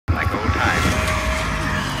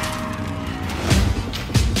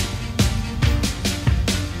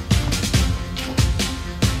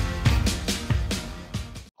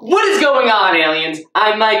going on, aliens?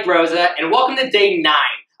 I'm Mike Rosa, and welcome to day 9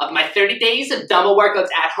 of my 30 days of dumbbell workouts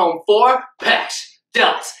at home for pecs,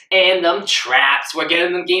 delts, and them traps. We're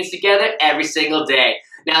getting them gains together every single day.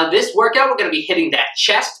 Now, this workout, we're going to be hitting that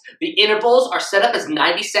chest. The intervals are set up as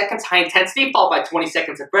 90 seconds high intensity, followed by 20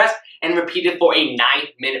 seconds of rest, and repeated for a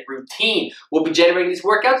 9-minute routine. We'll be generating these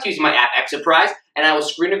workouts using my app Exerprise, and I will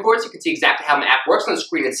screen record so you can see exactly how my app works on the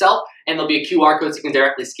screen itself, and there'll be a QR code so you can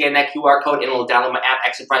directly scan that QR code and it'll download my app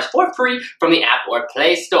Exerprise for free from the App or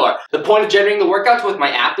Play Store. The point of generating the workouts with my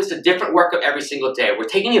app is a different workout every single day. We're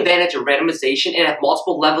taking advantage of randomization and have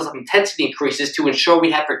multiple levels of intensity increases to ensure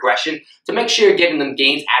we have progression to make sure you're getting them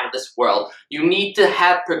gains out of this world. You need to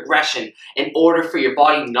have progression in order for your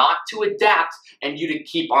body not to adapt and you to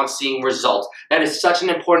keep on seeing results. That is such an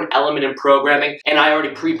important element in programming, and I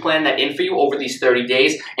already pre-planned that in for you over these 30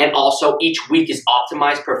 days, and also each week is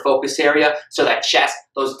optimized per focus area, so that chest,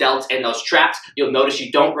 those delts, and those traps, you'll notice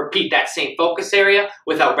you don't repeat that same focus area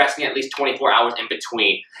without resting at least 24 hours in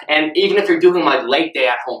between. And even if you're doing my late day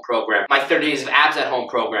at home program, my 30 days of abs at home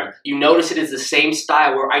program, you notice it is the same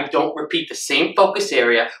style where I don't repeat the same focus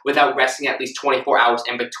area without resting at least 24 hours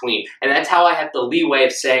in between. And that's how I have the leeway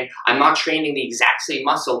of saying I'm not training the exact same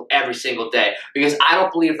muscle every single day, because I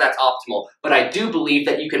don't believe that's optimal, but I do believe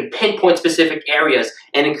that you can pinpoint specific areas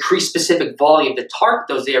and increase specific volume to target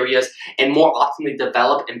those areas and more optimally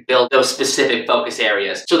develop and build those specific focus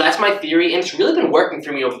areas. So that's my theory, and it's really been working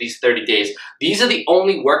for me over these 30 days. These are the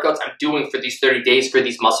only workouts I'm doing for these 30 days for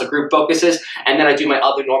these muscle group focuses, and then I do my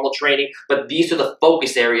other normal training, but these are the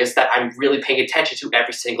focus areas that I'm really paying attention to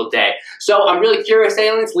every single day. So I'm really curious,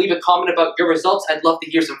 aliens, leave a comment about your results. I'd love to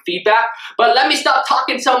hear some feedback, but let me stop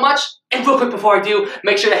talking so much. And real quick before I do,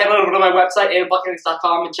 make sure to head over to my website,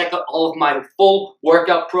 anabolic.com, and check out all of my full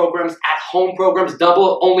workout programs, at-home programs,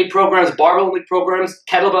 double-only programs, barbell-only programs,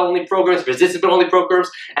 kettlebell-only programs, resistance-only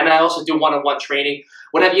programs, and I also do one-on-one training.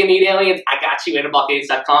 Whatever you need, aliens, I got you,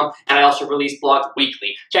 anabolic.com, and I also release blogs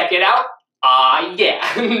weekly. Check it out. Yeah.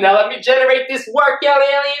 Now let me generate this workout,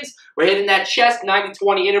 aliens. We're hitting that chest,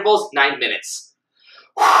 90-20 intervals, 9 minutes.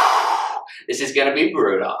 This is gonna be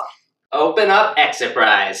brutal. Open up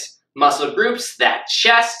Exerprise. Muscle groups, that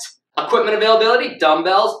chest, equipment availability,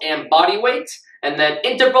 dumbbells and body weight, and then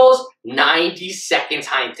intervals, 90 seconds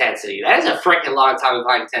high intensity. That is a freaking long time of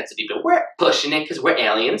high intensity, but we're pushing it because we're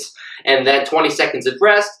aliens. And then 20 seconds of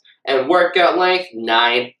rest, and workout length,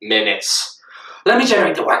 9 minutes. Let me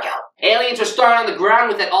generate the workout. Aliens are starting on the ground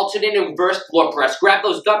with that alternating reverse floor press. Grab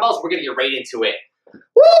those dumbbells, we're gonna get right into it.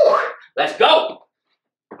 Woo! Let's go!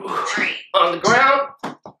 3, on the ground.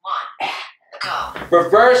 1, go.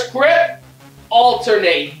 Reverse grip,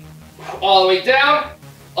 alternate. All the way down,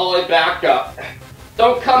 all the way back up.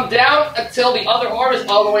 Don't come down until the other arm is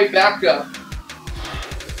all the way back up.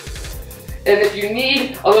 And if you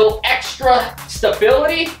need a little extra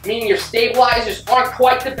stability, meaning your stabilizers aren't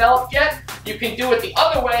quite developed yet, you can do it the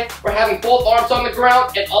other way. We're having both arms on the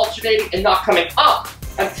ground and alternating and not coming up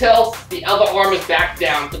until the other arm is back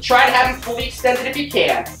down. So try to have them fully extended if you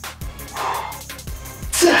can.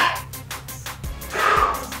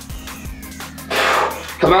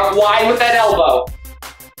 Come out wide with that elbow.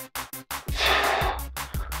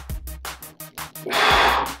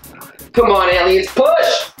 Come on, aliens,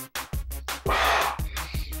 push!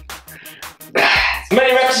 As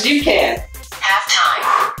many reps as you can. Half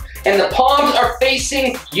time. And the palms are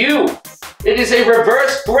facing you. It is a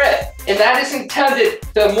reverse grip, and that is intended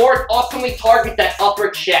to more optimally target that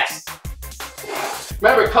upper chest.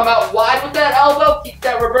 Remember, come out wide with that elbow, keep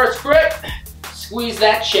that reverse grip, squeeze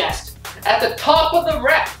that chest. At the top of the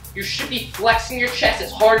rep, you should be flexing your chest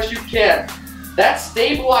as hard as you can. That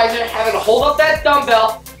stabilizer, having to hold up that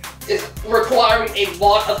dumbbell, is requiring a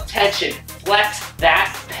lot of tension. Flex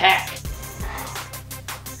that pec.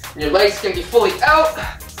 Your legs can be fully out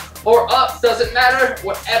or up, doesn't matter.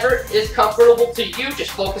 Whatever is comfortable to you,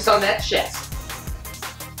 just focus on that chest.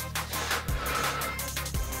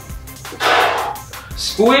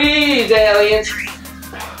 Squeeze, aliens. 3, 2,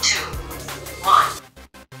 1,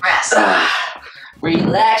 rest.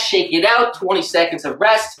 Relax, shake it out, 20 seconds of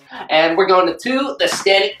rest, and we're going to do the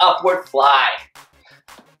standing upward fly.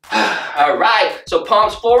 All right, so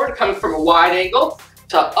palms forward, coming from a wide angle,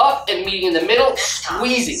 to up and meeting in the middle,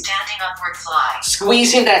 squeezing. Standing upward fly.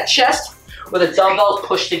 Squeezing that chest with the dumbbells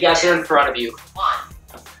pushed together in front of you.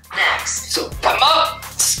 1, next. So come up,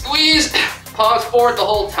 squeeze, palms forward the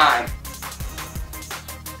whole time.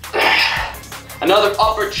 Another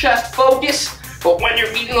upper chest focus, but when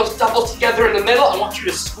you're meeting those dumbbells together in the middle, I want you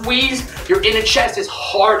to squeeze your inner chest as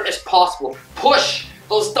hard as possible. Push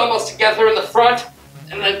those dumbbells together in the front,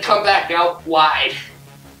 and then come back out wide.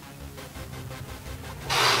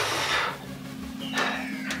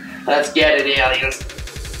 Let's get it, aliens.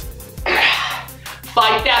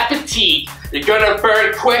 Fight that fatigue. You're gonna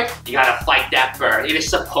burn quick. You gotta fight that burn. It is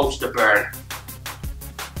supposed to burn.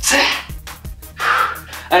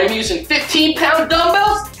 I'm using 15-pound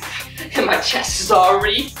dumbbells, and my chest is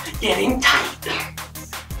already getting tight.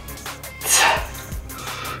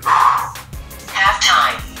 Half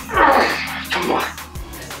time. Come on.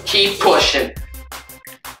 Keep pushing.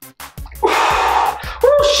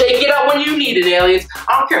 Shake it out when you need it, aliens.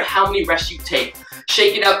 I don't care how many rests you take.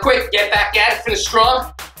 Shake it out quick, get back at it, finish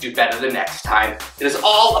strong, do better the next time. It is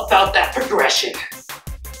all about that progression.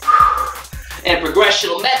 And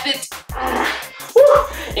progressional methods,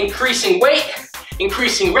 increasing weight,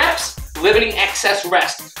 increasing reps, limiting excess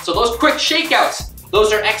rest. So those quick shakeouts,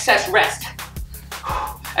 those are excess rest.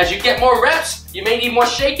 As you get more reps, you may need more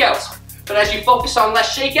shakeouts. But as you focus on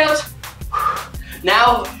less shakeouts,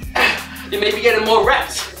 now you may be getting more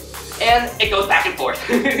reps. And it goes back and forth.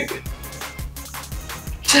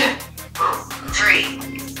 3,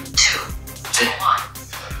 2,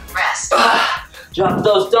 1. Rest. Drop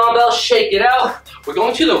those dumbbells, shake it out. We're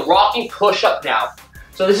going to the rocking push-up now.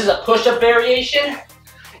 So this is a push-up variation,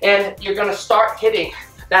 and you're gonna start hitting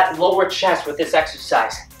that lower chest with this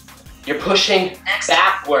exercise. You're pushing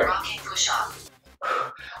backward. Rocking push-up.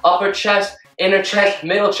 Upper chest, inner chest,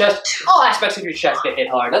 middle chest, all aspects of your chest get hit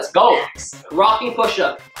hard. Let's go. Rocking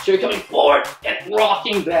push-up. So you're coming forward and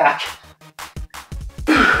rocking back.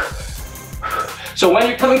 So when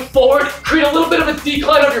you're coming forward, create a little bit of a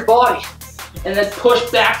decline of your body and then push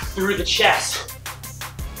back through the chest.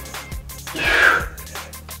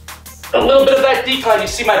 A little bit of that decline, you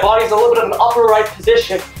see my body's a little bit of an upper right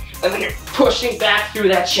position, and then you're pushing back through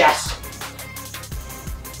that chest.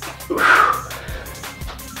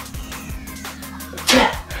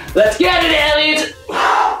 Let's get it, aliens!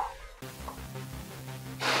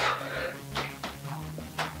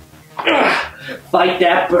 Fight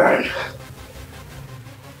that burn.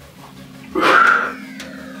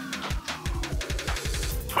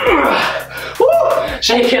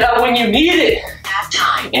 Shake it up when you need it. Half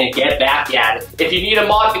time. And get back at it. If you need a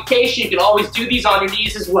modification, you can always do these on your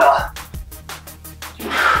knees as well.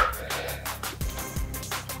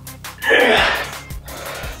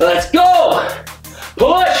 Let's go.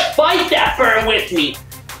 Push, fight that burn with me.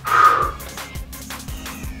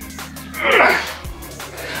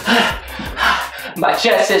 My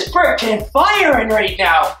chest is freaking firing right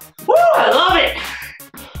now. Woo, I love it.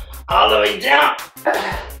 All the way down.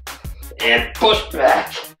 And push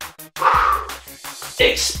back.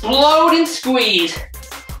 Explode and squeeze.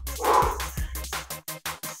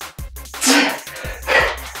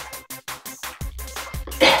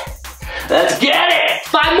 Let's get it.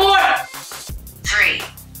 5 more. 3,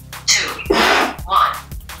 2, 1.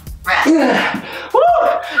 Rest. Woo.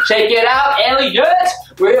 Shake it out, aliens.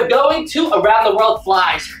 We're going to around the world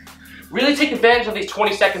flies. Really take advantage of these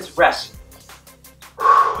 20 seconds of rest.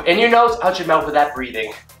 In your nose, out your mouth with that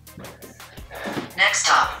breathing. Next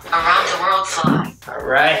up, around the world fly. All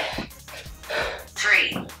right.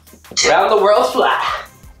 3, 2. Around the world fly.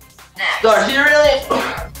 Next. Start here, aliens.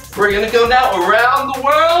 We're gonna go now around the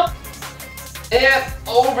world and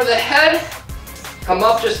over the head. Come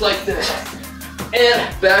up just like this.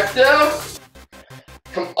 And back down.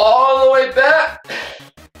 Come all the way back.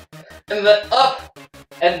 And then up.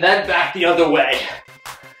 And then back the other way.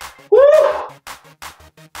 Woo!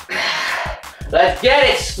 Let's get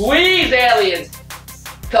it. Squeeze, aliens.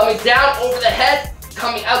 Coming down over the head.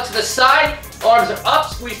 Coming out to the side. Arms are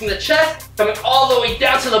up. Squeezing the chest. Coming all the way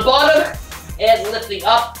down to the bottom. And lifting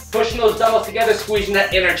up. Pushing those dumbbells together. Squeezing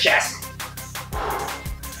that inner chest.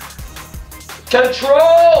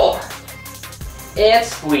 Control. And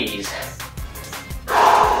squeeze.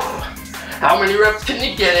 How many reps can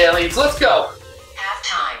you get, aliens? Let's go. Half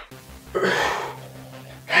time.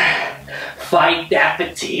 Fight that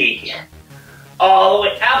fatigue. All the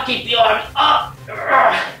way out, keep the arms up.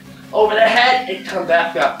 Over the head and come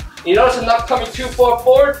back up. You notice I'm not coming too far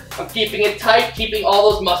forward. I'm keeping it tight, keeping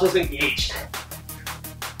all those muscles engaged.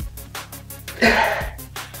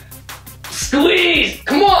 Squeeze,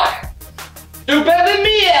 come on. Do better than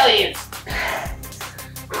me, aliens.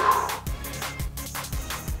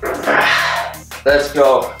 Let's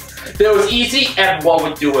go. If it was easy, everyone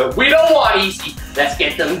would do it. We don't want easy. Let's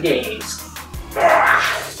get them gains.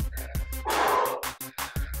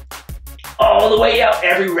 All the way out,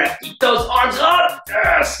 every rep. Keep those arms up.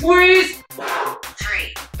 Squeeze.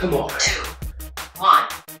 3, Come on. 2, 1.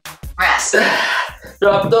 Rest.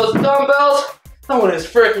 Drop those dumbbells. That one is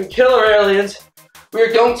freaking killer, aliens.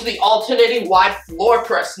 We're going to the alternating wide floor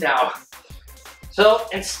press now. So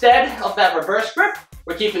instead of that reverse grip,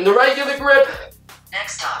 we're keeping the regular grip,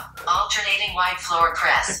 Next up, alternating wide floor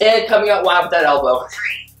press. And coming out wide with that elbow.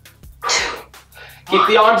 3, 2, Keep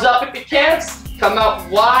the arms up if you can. Come out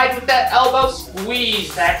wide with that elbow.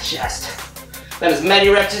 Squeeze that chest. Then as many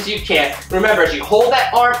reps as you can. Remember, as you hold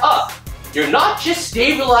that arm up, you're not just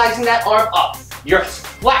stabilizing that arm up. You're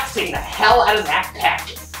flexing the hell out of that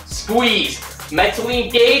pec. Squeeze. Mentally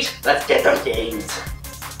engage. Let's get them gains.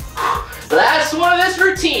 Last one of this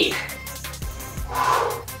routine.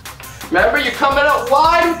 Remember, you're coming out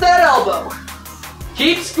wide with that elbow.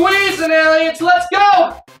 Keep squeezing, aliens. Let's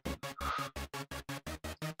go.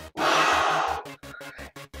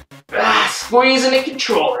 Squeezing and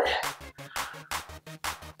control it.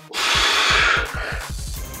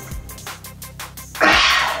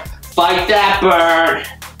 Fight that burn.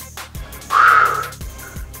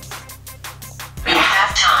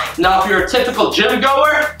 Half time. Now, if you're a typical gym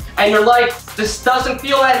goer and you're like, this doesn't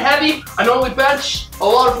feel that heavy, I normally bench a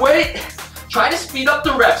lot of weight, try to speed up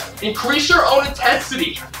the reps. Increase your own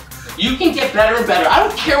intensity. You can get better and better. I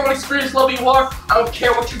don't care what experience level you are. I don't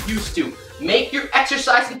care what you're used to. Make your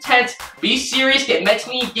exercise intense. Be serious. Get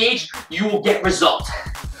mentally engaged. You will get results.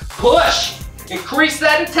 Push. Increase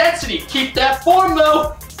that intensity. Keep that form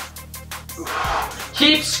though.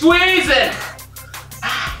 Keep squeezing.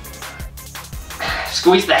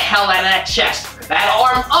 Squeeze the hell out of that chest. That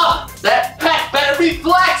arm up. That pec better be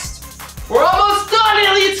flexed. We're almost done,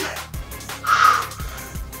 aliens.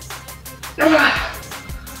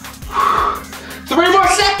 3 more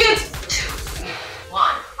seconds. 2,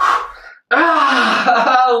 1.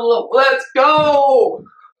 Let's go.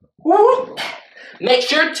 Woo. Make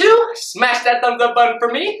sure to smash that thumbs up button for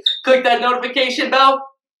me. Click that notification bell.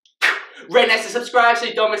 Right next to subscribe so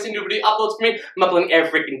you don't miss any new video uploads from me. I'm uploading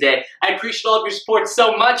every freaking day. I appreciate all of your support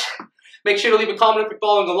so much. Make sure to leave a comment if you're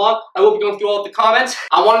following along. I will be going through all of the comments.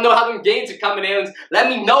 I want to know how them gains are coming, aliens. Let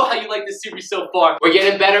me know how you like this series so far. We're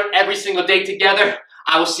getting better every single day together.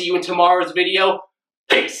 I will see you in tomorrow's video.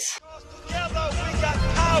 Peace.